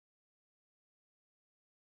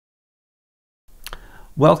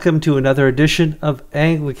Welcome to another edition of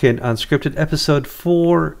Anglican Unscripted, episode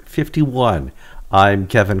 451. I'm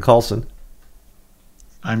Kevin Carlson.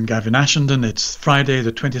 I'm Gavin Ashenden. It's Friday,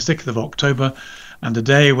 the 26th of October, and a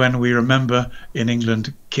day when we remember in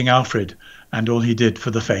England King Alfred and all he did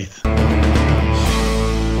for the faith.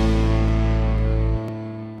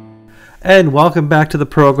 And welcome back to the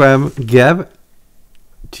program. Gav,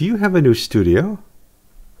 do you have a new studio?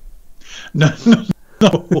 No.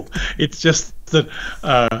 It's just that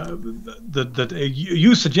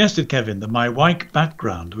you suggested, Kevin, that my white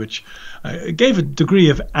background, which gave a degree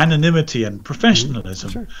of anonymity and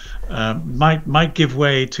professionalism, might give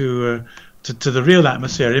way to the real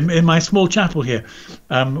atmosphere in my small chapel here.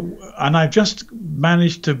 And I've just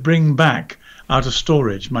managed to bring back out of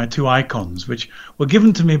storage my two icons, which were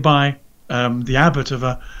given to me by the abbot of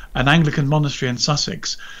an Anglican monastery in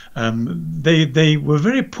Sussex. They were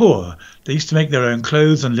very poor. They used to make their own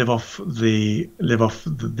clothes and live off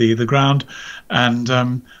the ground,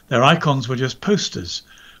 and their icons were just posters.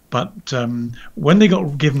 But when they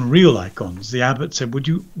got given real icons, the abbot said,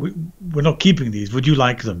 we're not keeping these. Would you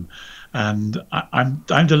like them? And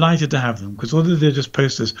I'm delighted to have them, because although they're just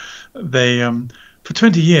posters, they for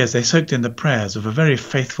 20 years, they soaked in the prayers of a very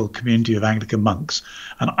faithful community of Anglican monks.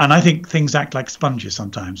 And I think things act like sponges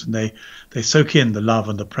sometimes, and they soak in the love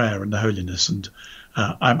and the prayer and the holiness. And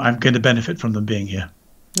I'm going to benefit from them being here.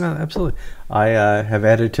 Oh, absolutely. I have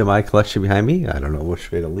added to my collection behind me. I don't know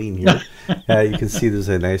which way to lean here. You can see there's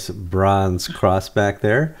a nice bronze cross back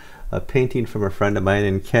there, a painting from a friend of mine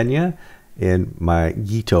in Kenya, in my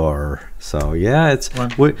guitar. So yeah,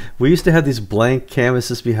 we used to have these blank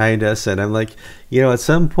canvases behind us, and I'm like, at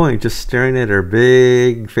some point just staring at our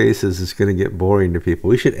big faces is going to get boring to people.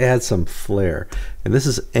 We should add some flair, and this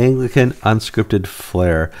is Anglican Unscripted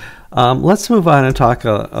flair. Let's move on and talk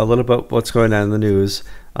a little about what's going on in the news.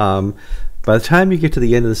 By the time you get to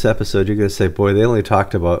the end of this episode, you're going to say, boy, they only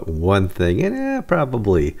talked about one thing. And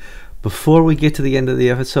probably. Before we get to the end of the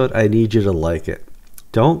episode, I need you to like it.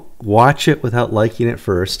 Don't watch it without liking it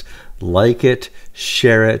first. Like it,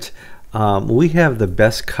 share it. We have the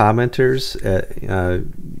best commenters.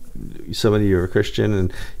 So many of you are Christian,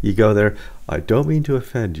 and you go there. I don't mean to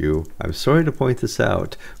offend you. I'm sorry to point this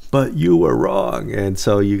out, but you were wrong. And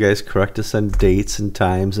so you guys correct us on dates and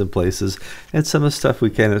times and places, and some of the stuff we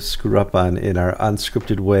kind of screw up on in our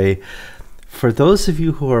unscripted way. For those of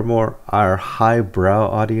you who are more our highbrow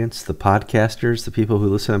audience, the podcasters, the people who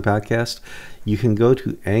listen on podcasts, you can go to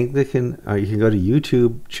you can go to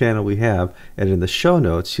YouTube channel we have, and in the show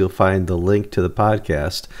notes you'll find the link to the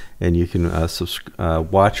podcast, and you can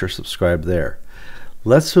watch or subscribe there.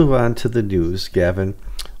 Let's move on to the news, Gavin.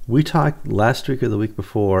 We talked last week or the week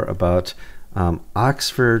before about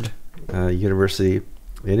Oxford University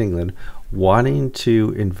in England wanting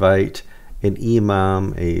to invite an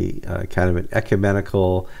imam, a kind of an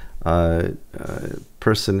ecumenical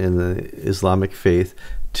person in the Islamic faith,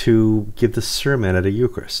 to give the sermon at a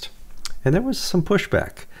Eucharist. And there was some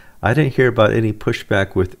pushback. I didn't hear about any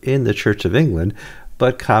pushback within the Church of England,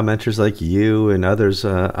 but commenters like you and others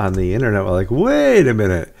on the internet were like, wait a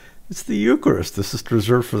minute, it's the Eucharist. This is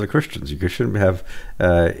reserved for the Christians. You shouldn't have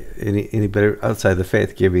anybody outside the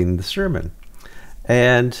faith giving the sermon.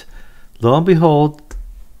 And lo and behold,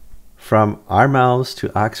 from our mouths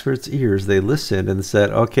to Oxford's ears, they listened and said,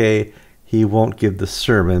 okay, he won't give the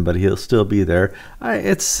sermon, but he'll still be there.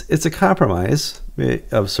 It's a compromise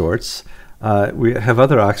of sorts. We have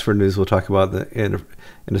other Oxford news we'll talk about in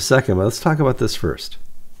a second, but let's talk about this first.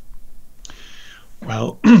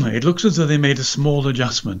 Well, it looks as though they made a small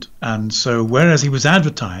adjustment. And so whereas he was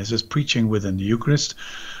advertised as preaching within the Eucharist,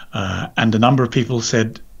 and a number of people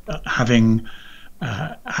said having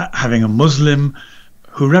a Muslim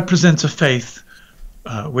who represents a faith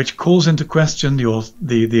which calls into question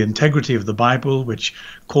the integrity of the Bible, which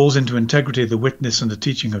calls into integrity the witness and the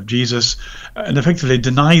teaching of Jesus, and effectively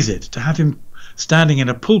denies it. To have him standing in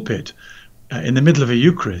a pulpit in the middle of a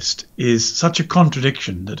Eucharist is such a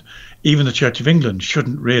contradiction that even the Church of England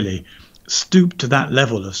shouldn't really stoop to that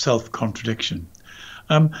level of self-contradiction.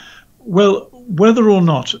 Well, whether or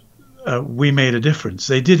not we made a difference,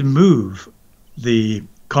 they did move the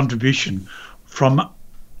contribution from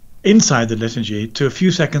inside the liturgy to a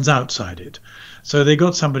few seconds outside it. So they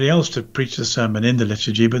got somebody else to preach the sermon in the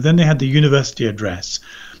liturgy, but then they had the university address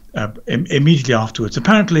immediately afterwards.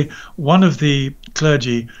 Apparently, one of the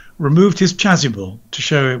clergy removed his chasuble to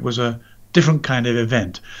show it was a different kind of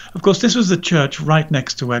event. Of course, this was the church right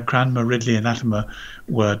next to where Cranmer, Ridley and Latimer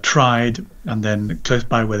were tried, and then close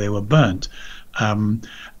by where they were burnt. And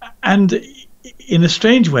in a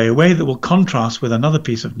strange way, a way that will contrast with another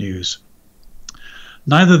piece of news,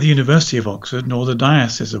 neither the University of Oxford, nor the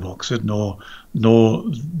Diocese of Oxford, nor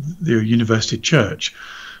the University Church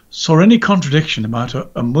saw any contradiction about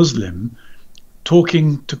a Muslim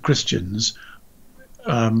talking to Christians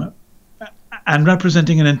and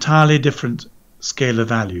representing an entirely different scale of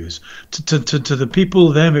values. To the people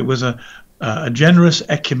there, it was a generous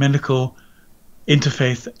ecumenical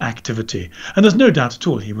interfaith activity. And there's no doubt at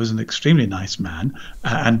all he was an extremely nice man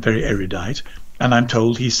and very erudite. And I'm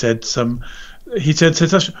told he said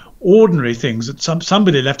such ordinary things that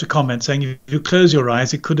somebody left a comment saying, if you close your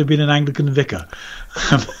eyes, it could have been an Anglican vicar.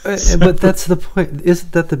 But that's the point.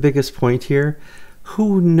 Isn't that the biggest point here?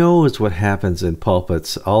 Who knows what happens in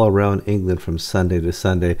pulpits all around England from Sunday to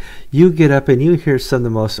Sunday? You get up and you hear some of the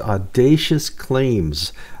most audacious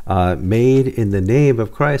claims made in the name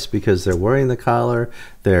of Christ because they're wearing the collar,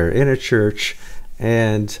 they're in a church,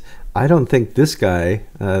 and I don't think this guy,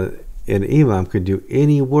 an imam, could do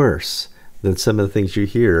any worse than some of the things you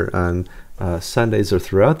hear on Sundays or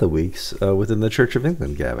throughout the weeks within the Church of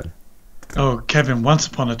England, Gavin. Oh, Kevin, once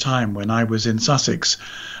upon a time when I was in Sussex,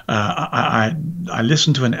 I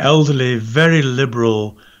listened to an elderly, very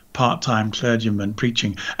liberal part-time clergyman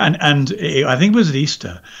preaching, and I think it was at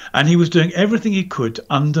Easter, and he was doing everything he could to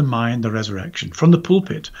undermine the resurrection from the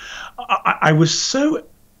pulpit. I was so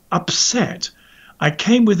upset. I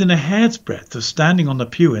came within a hair's breadth of standing on the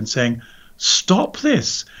pew and saying, stop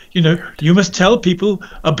this. You must tell people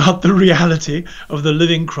about the reality of the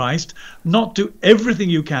living Christ, not do everything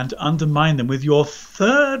you can to undermine them with your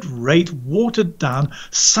third-rate, watered-down,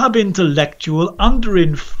 sub-intellectual,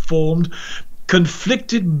 underinformed,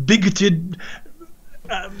 conflicted, bigoted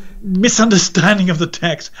misunderstanding of the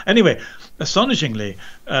text. Anyway, astonishingly,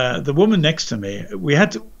 the woman next to me,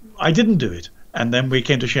 I didn't do it. And then we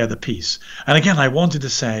came to share the peace. And again, I wanted to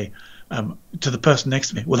say, to the person next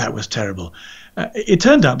to me, well, that was terrible. It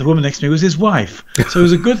turned out the woman next to me was his wife, so it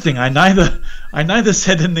was a good thing. I neither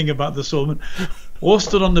said anything about the sermon or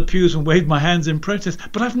stood on the pews and waved my hands in protest.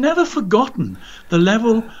 But I've never forgotten the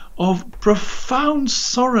level of profound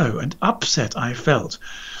sorrow and upset I felt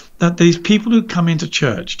that these people who come into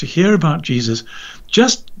church to hear about Jesus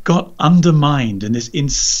just got undermined in this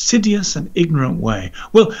insidious and ignorant way.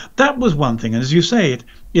 Well, that was one thing, and as you say,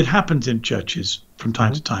 it happens in churches from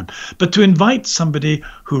time to time. But to invite somebody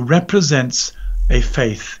who represents a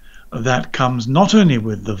faith that comes not only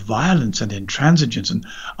with the violence and intransigence and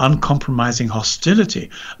uncompromising hostility,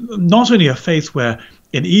 not only a faith where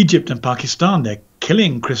in Egypt and Pakistan they're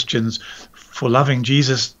killing Christians for loving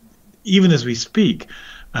Jesus even as we speak,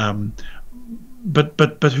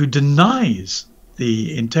 but who denies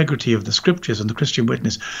the integrity of the scriptures and the Christian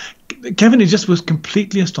witness. Kevin, it just was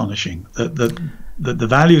completely astonishing that the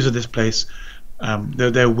values of this place,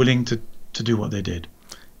 they're willing to do what they did.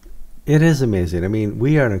 It is amazing. I mean,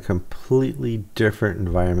 we are in a completely different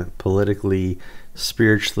environment politically,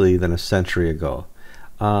 spiritually than a century ago.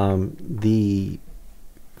 The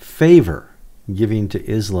favor giving to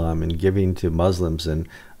Islam and giving to Muslims and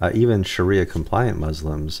even Sharia compliant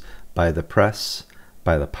Muslims by the press,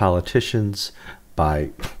 by the politicians, by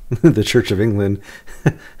the Church of England,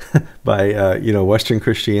 by Western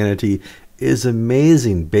Christianity is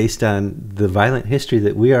amazing based on the violent history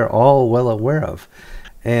that we are all well aware of.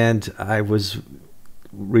 And I was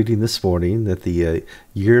reading this morning that the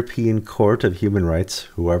European Court of Human Rights,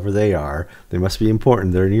 whoever they are, they must be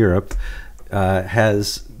important, they're in Europe,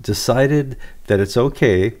 has decided that it's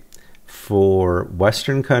okay for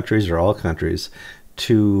Western countries or all countries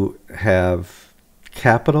to have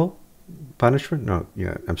capital punishment.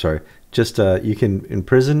 Just you can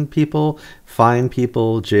imprison people, fine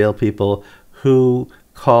people, jail people who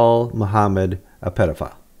call Muhammad a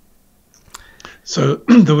pedophile. So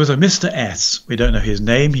there was a Mr. S. We don't know his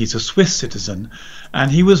name. He's a Swiss citizen,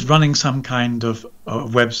 and he was running some kind of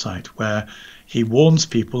website where he warns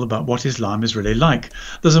people about what Islam is really like.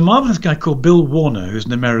 There's a marvelous guy called Bill Warner, who's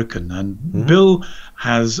an American, and Bill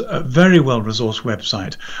has a very well-resourced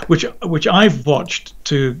website, which I've watched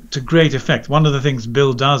to great effect. One of the things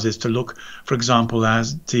Bill does is to look, for example, at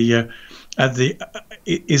the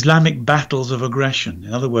Islamic battles of aggression.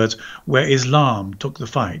 In other words, where Islam took the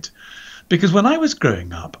fight. Because when I was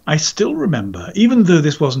growing up, I still remember, even though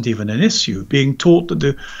this wasn't even an issue, being taught that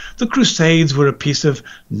the Crusades were a piece of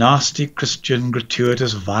nasty Christian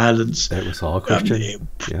gratuitous violence. It was all Christian.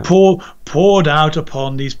 Poured out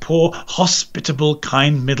upon these poor, hospitable,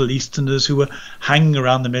 kind Middle Easterners who were hanging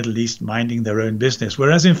around the Middle East minding their own business.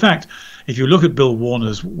 Whereas, in fact, if you look at Bill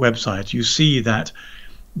Warner's website, you see that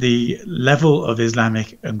the level of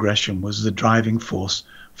Islamic aggression was the driving force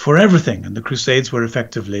for everything, and the Crusades were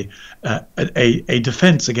effectively a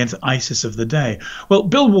defense against ISIS of the day. Well,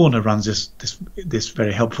 Bill Warner runs this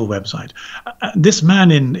very helpful website. This man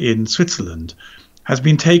in Switzerland has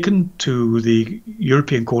been taken to the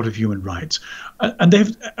European Court of Human Rights, and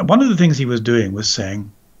one of the things he was doing was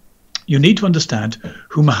saying, you need to understand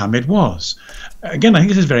who Muhammad was. Again, I think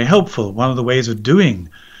this is very helpful. One of the ways of doing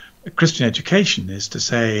Christian education is to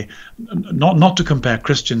say, not to compare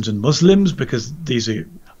Christians and Muslims, because these are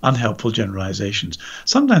unhelpful generalizations.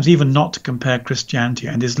 Sometimes even not to compare Christianity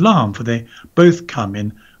and Islam, for they both come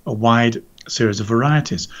in a wide series of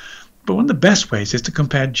varieties. But one of the best ways is to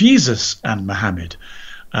compare Jesus and Muhammad.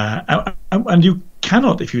 And you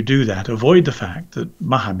cannot, if you do that, avoid the fact that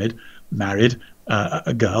Muhammad married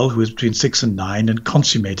a girl who was between 6 and 9 and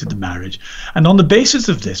consummated the marriage. And on the basis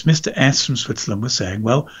of this, Mr. S from Switzerland was saying,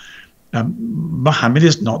 well, Muhammad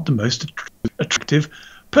is not the most attractive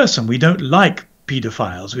person. We don't like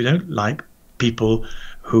pedophiles. We don't like people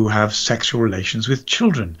who have sexual relations with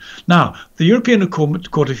children. Now, the European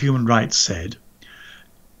Court of Human Rights said,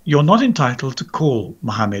 you're not entitled to call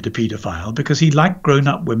Muhammad a pedophile because he liked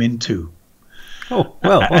grown-up women too. Oh,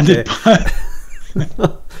 well, okay.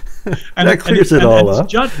 That clears it all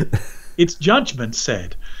up. Its judgment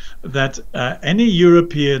said that any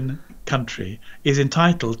European country is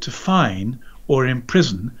entitled to fine or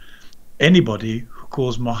imprison anybody who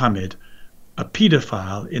calls Muhammad a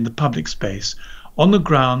paedophile in the public space on the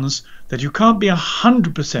grounds that you can't be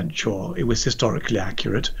 100% sure it was historically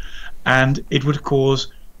accurate, and it would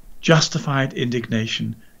cause justified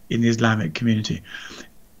indignation in the Islamic community.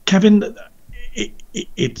 Kevin,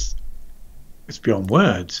 it's beyond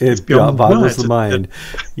words. It boggles the mind,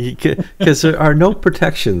 because there are no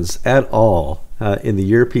protections at all in the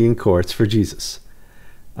European courts for Jesus.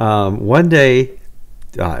 One day,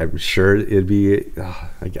 I'm sure it'd be.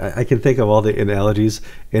 I can think of all the analogies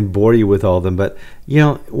and bore you with all of them, but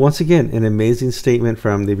once again, an amazing statement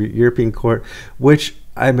from the European Court, which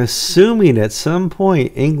I'm assuming at some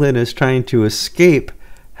point England is trying to escape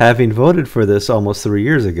having voted for this almost 3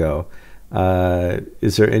 years ago.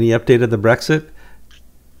 Is there any update of the Brexit?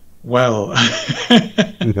 Well,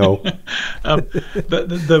 no.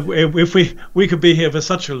 If we could be here for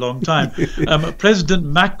such a long time. President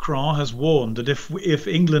Macron has warned that if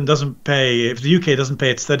England doesn't pay, if the UK doesn't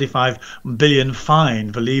pay its 35 billion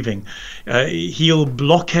fine for leaving, he'll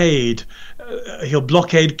blockade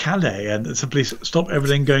Calais and simply stop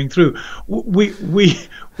everything going through.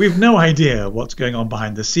 We've no idea what's going on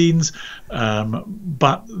behind the scenes,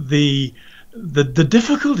 but the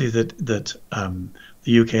difficulty that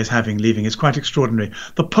the UK is having leaving is quite extraordinary.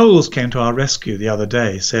 The Poles came to our rescue the other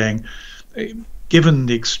day, saying, given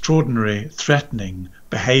the extraordinary threatening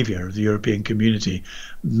behaviour of the European community,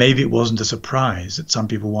 maybe it wasn't a surprise that some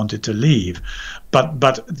people wanted to leave,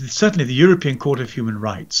 but certainly the European Court of Human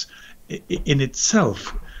Rights in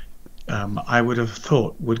itself, I would have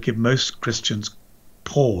thought, would give most Christians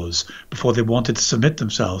pause before they wanted to submit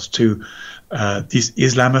themselves to these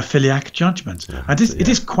Islamophiliac judgments. And it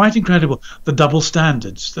is quite incredible, the double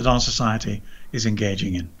standards that our society is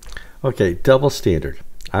engaging in. Okay, double standard.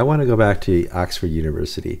 I want to go back to Oxford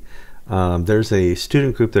University. There's a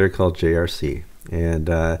student group there called JRC, and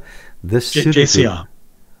this JCR.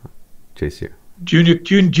 JCR.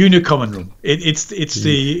 Junior Common Room. It's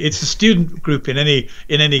the student group in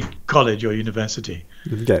any college or university.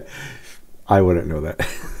 Okay, I wouldn't know that.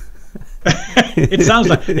 It sounds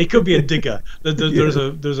like it could be a digger.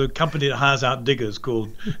 There's a company that hires out diggers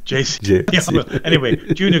called JC. Anyway,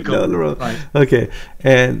 Junior Common Room. Right. Okay,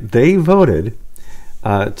 and they voted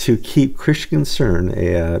to keep Christian Concern,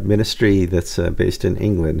 a ministry that's based in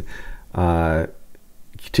England,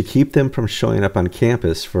 to keep them from showing up on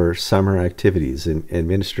campus for summer activities and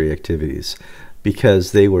ministry activities,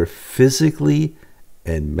 because they were physically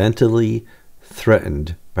and mentally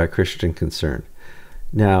threatened by Christian Concern.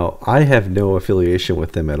 Now, I have no affiliation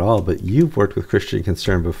with them at all, but you've worked with Christian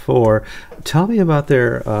Concern before. Tell me about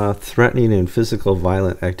their threatening and physical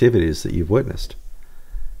violent activities that you've witnessed.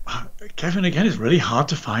 Kevin, again, it's really hard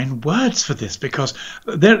to find words for this, because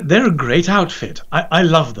they're a great outfit. I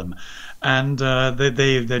love them. And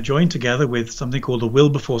they're joined together with something called the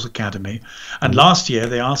Wilberforce Academy. And last year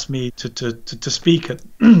they asked me to speak at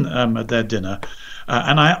their dinner.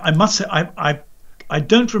 And I must say, I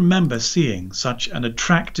don't remember seeing such an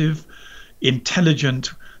attractive,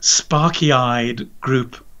 intelligent, sparky-eyed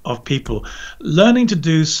group of people learning to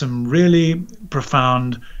do some really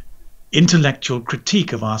profound intellectual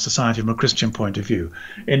critique of our society from a Christian point of view.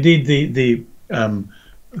 Indeed,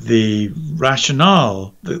 the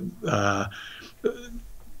rationale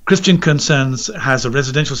Christian Concerns has a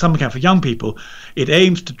residential summer camp for young people. It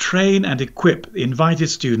aims to train and equip invited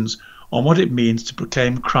students on what it means to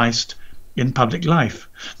proclaim Christ in public life.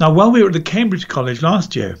 Now, while we were at the Cambridge College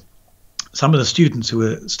last year, some of the students who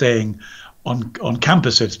were staying on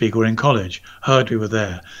campus, so to speak, or in college, heard we were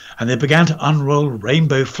there, and they began to unroll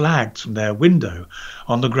rainbow flags from their window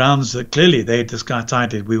on the grounds that clearly they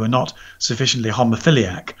decided we were not sufficiently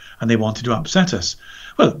homophiliac and they wanted to upset us.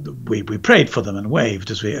 Well, we prayed for them and waved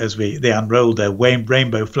as they unrolled their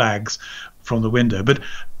rainbow flags from the window. But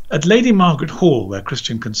at Lady Margaret Hall, where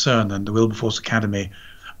Christian Concern and the Wilberforce Academy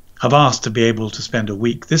have asked to be able to spend a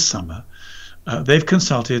week this summer, they've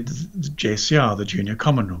consulted the JCR, the Junior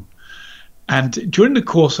Common Room. And during the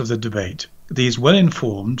course of the debate, these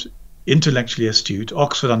well-informed, intellectually astute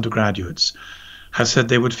Oxford undergraduates have said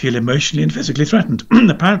they would feel emotionally and physically threatened.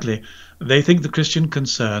 Apparently, they think the Christian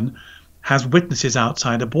Concern has witnesses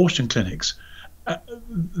outside abortion clinics.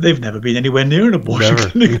 They've never been anywhere near an abortion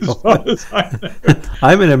clinic, as far as I know.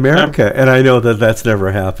 I'm in America, and I know that that's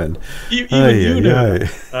never happened. Even you know.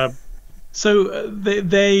 So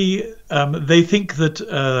they think that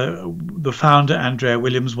the founder, Andrea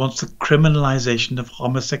Williams, wants the criminalization of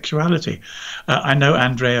homosexuality. I know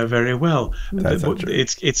Andrea very well. That's not true.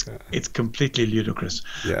 It's completely ludicrous.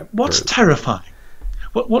 Yeah, what's terrifying,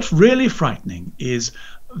 what's really frightening is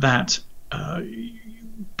that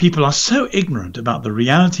people are so ignorant about the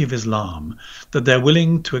reality of Islam that they're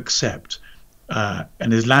willing to accept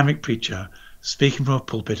an Islamic preacher speaking from a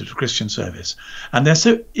pulpit at a Christian service. And they're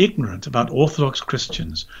so ignorant about Orthodox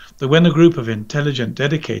Christians that when a group of intelligent,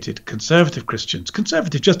 dedicated, conservative Christians,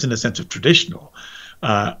 conservative just in the sense of traditional,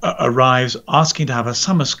 arrives asking to have a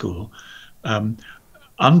summer school,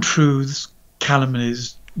 untruths,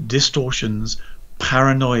 calumnies, distortions,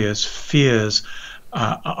 paranoias, fears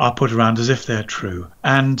are put around as if they're true.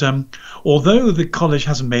 And although the college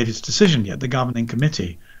hasn't made its decision yet, the governing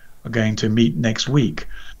committee are going to meet next week.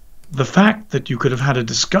 The fact that you could have had a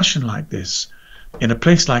discussion like this in a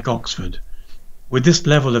place like Oxford with this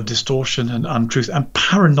level of distortion and untruth and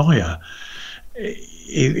paranoia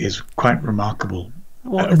is quite remarkable.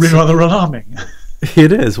 Well, rather alarming.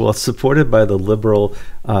 It is. Well, it's supported by the liberal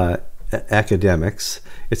academics.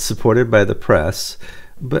 It's supported by the press.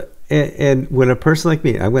 And when a person like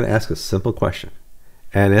me, I'm going to ask a simple question,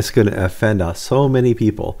 and it's going to offend so many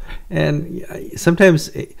people. And sometimes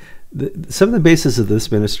some of the basis of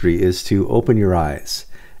this ministry is to open your eyes.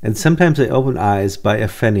 And sometimes I open eyes by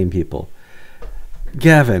offending people.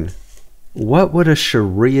 Gavin, what would a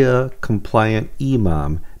Sharia-compliant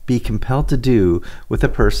imam be compelled to do with a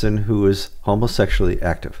person who is homosexually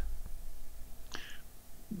active?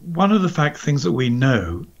 One of the things that we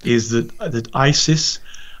know is that ISIS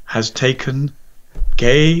has taken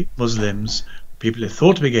gay Muslims, people who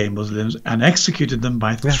thought to be gay Muslims, and executed them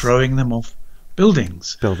by throwing them off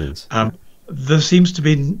buildings. There seems to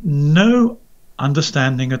be no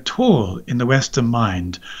understanding at all in the Western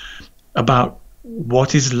mind about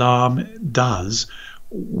what Islam does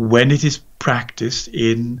when it is practiced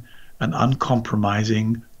in an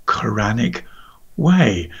uncompromising Quranic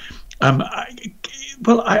way.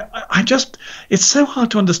 It's so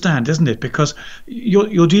hard to understand, isn't it? Because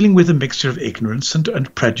you're dealing with a mixture of ignorance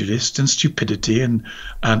and prejudice and stupidity and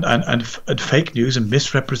fake news and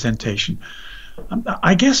misrepresentation.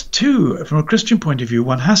 I guess too, from a Christian point of view,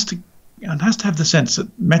 one has to have the sense that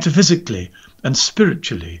metaphysically and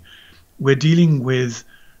spiritually, we're dealing with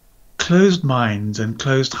closed minds and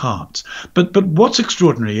closed hearts. But what's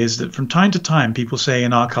extraordinary is that from time to time, people say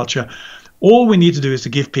in our culture, all we need to do is to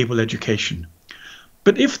give people education.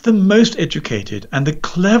 But if the most educated and the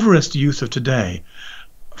cleverest youth of today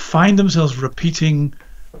find themselves repeating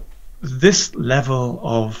this level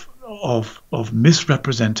of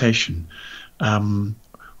misrepresentation, I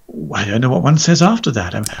don't know what one says after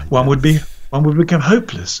that. One would become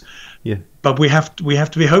hopeless. Yeah. But we have to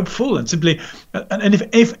be hopeful and simply. And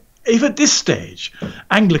if at this stage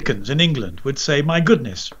Anglicans in England would say, "My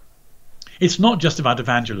goodness, it's not just about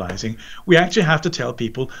evangelizing. We actually have to tell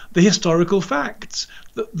people the historical facts,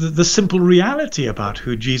 the simple reality about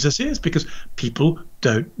who Jesus is, because people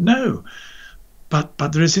don't know." But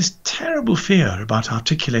there is this terrible fear about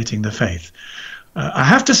articulating the faith. I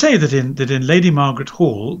have to say that in Lady Margaret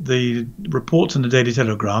Hall, the reports in the Daily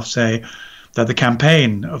Telegraph say that the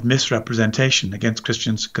campaign of misrepresentation against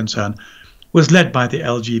Christians' concern was led by the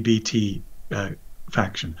LGBT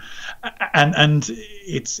faction, and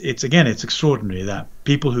it's extraordinary that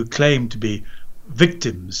people who claim to be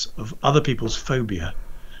victims of other people's phobia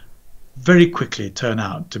very quickly turn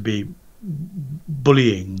out to be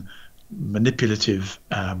bullying, manipulative,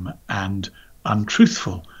 and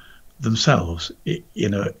untruthful. themselves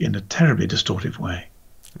in a terribly distortive way.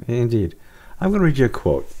 Indeed. I'm going to read you a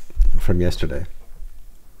quote from yesterday.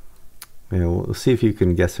 We'll see if you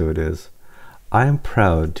can guess who it is. I am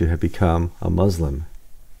proud to have become a Muslim.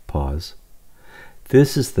 Pause.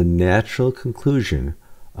 This is the natural conclusion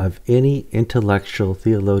of any intellectual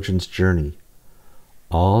theologian's journey.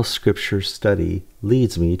 All Scripture study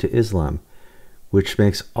leads me to Islam, which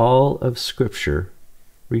makes all of Scripture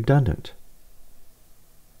redundant.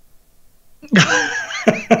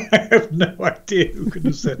 I have no idea who could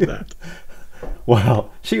have said that.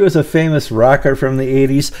 Well, she was a famous rocker from the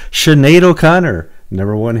 80s, Sinead O'Connor,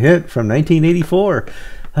 #1 hit from 1984.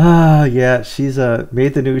 Yeah, she's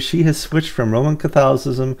made the news. She has switched from Roman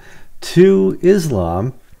Catholicism to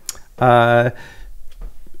Islam.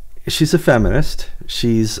 She's a feminist.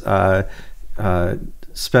 She's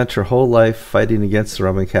spent her whole life fighting against the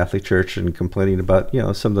Roman Catholic Church and complaining about,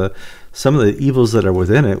 some of the evils that are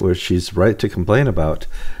within it, which she's right to complain about.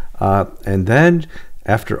 And then,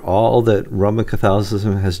 after all that Roman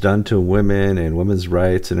Catholicism has done to women and women's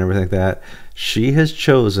rights and everything like that, she has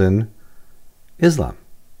chosen Islam.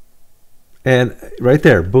 And right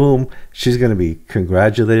there, boom, she's going to be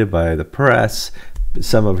congratulated by the press.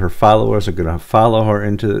 Some of her followers are going to follow her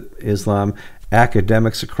into Islam.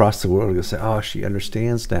 Academics across the world are going to say, oh, she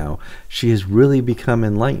understands now. She has really become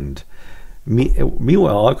enlightened.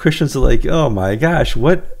 Meanwhile, all Christians are like, oh my gosh,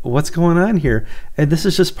 what's going on here? And this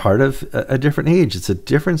is just part of a different age. It's a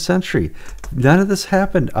different century. None of this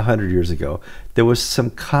happened 100 years ago. There was some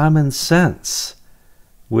common sense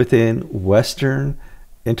within Western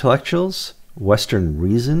intellectuals, Western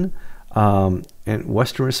reason, and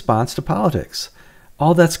Western response to politics.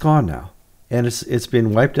 All that's gone now. And it's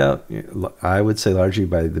been wiped out, I would say, largely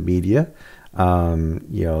by the media, and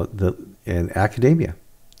academia.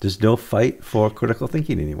 There's no fight for critical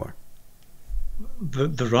thinking anymore.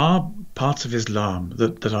 There are parts of Islam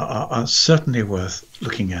that are certainly worth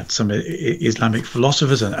looking at. Some Islamic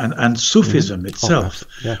philosophers and Sufism itself,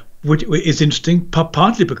 which is interesting,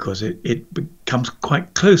 partly because it becomes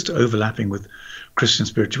quite close to overlapping with Christian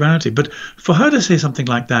spirituality. But for her to say something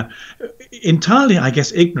like that, entirely, I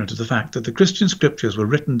guess, ignorant of the fact that the Christian scriptures were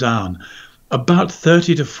written down about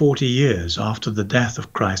 30 to 40 years after the death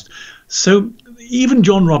of Christ. So even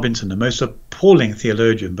John Robinson, the most appalling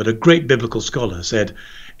theologian, but a great biblical scholar, said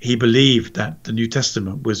he believed that the New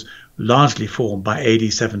Testament was largely formed by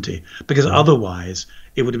AD 70, because otherwise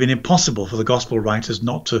it would have been impossible for the gospel writers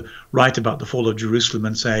not to write about the fall of Jerusalem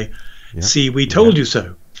and say, see, we told you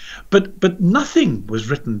so. But nothing was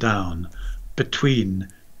written down for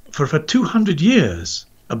 200 years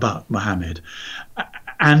about Muhammad.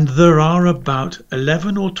 And there are about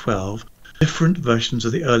 11 or 12 different versions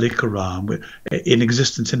of the early Quran in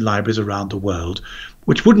existence in libraries around the world,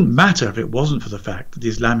 which wouldn't matter if it wasn't for the fact that the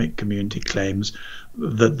Islamic community claims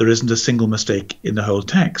that there isn't a single mistake in the whole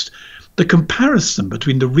text. The comparison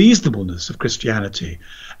between the reasonableness of Christianity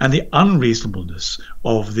and the unreasonableness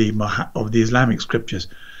of the Islamic scriptures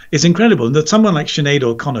is incredible, and that someone like Sinead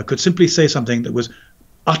O'Connor could simply say something that was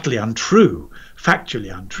utterly untrue,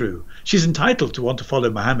 factually untrue. She's entitled to want to follow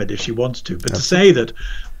Muhammad if she wants to, but to say that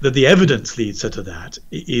the evidence leads her to that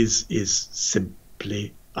is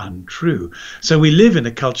simply untrue. So we live in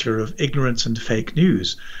a culture of ignorance and fake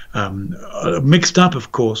news, mixed up,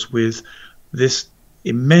 of course, with this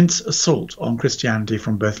immense assault on Christianity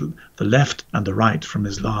from both the left and the right, from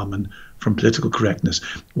Islam and from political correctness.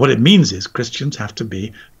 What it means is Christians have to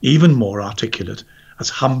be even more articulate, as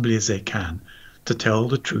humbly as they can, to tell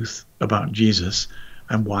the truth about Jesus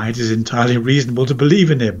and why it is entirely reasonable to believe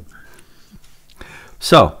in him.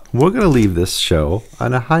 So, we're going to leave this show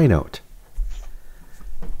on a high note.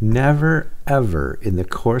 Never, ever in the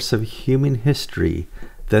course of human history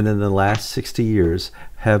than in the last 60 years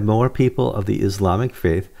have more people of the Islamic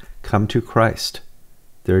faith come to Christ.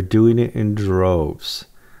 They're doing it in droves.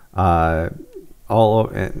 And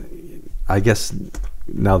I guess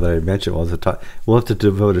now that I mentioned, we'll have to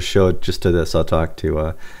devote a show just to this. I'll talk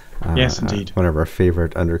to yes, indeed, one of our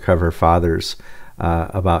favorite undercover fathers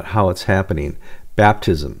about how it's happening.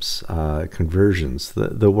 Baptisms, conversions,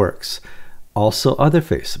 the works. Also other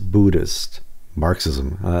faiths, Buddhist,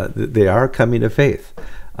 Marxism, they are coming to faith.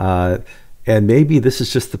 And maybe this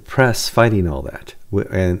is just the press fighting all that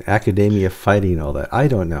and academia fighting all that. I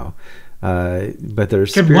don't know. But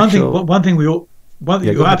there's Kevin, spiritual... one thing you're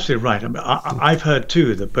absolutely right. I mean, I've heard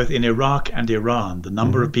too that both in Iraq and Iran, the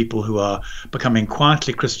number of people who are becoming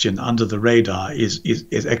quietly Christian under the radar is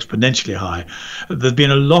exponentially high. There's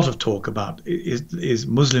been a lot of talk about is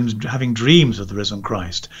Muslims having dreams of the risen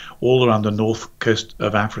Christ all around the north coast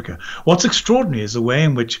of Africa. What's extraordinary is the way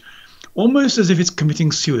in which almost as if it's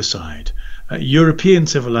committing suicide. European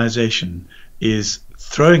civilization is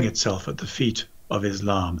throwing itself at the feet of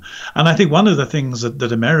Islam. And I think one of the things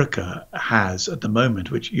that America has at the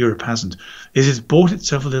moment, which Europe hasn't, is it's bought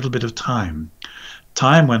itself a little bit of time.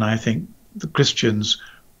 Time when I think the Christians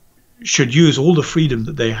should use all the freedom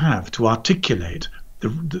that they have to articulate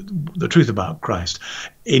the truth about Christ.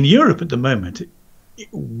 In Europe at the moment,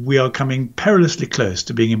 we are coming perilously close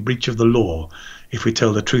to being in breach of the law if we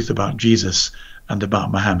tell the truth about Jesus and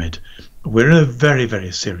about Muhammad. We're in a very,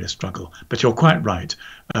 very serious struggle. But you're quite right.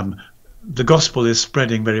 The gospel is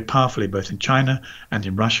spreading very powerfully both in China and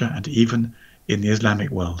in Russia and even in the Islamic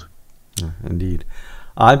world. Indeed.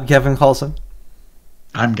 I'm Kevin Carlson.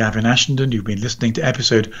 I'm Gavin Ashenden. You've been listening to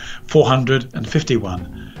episode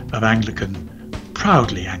 451 of Anglican,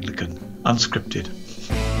 proudly Anglican, Unscripted.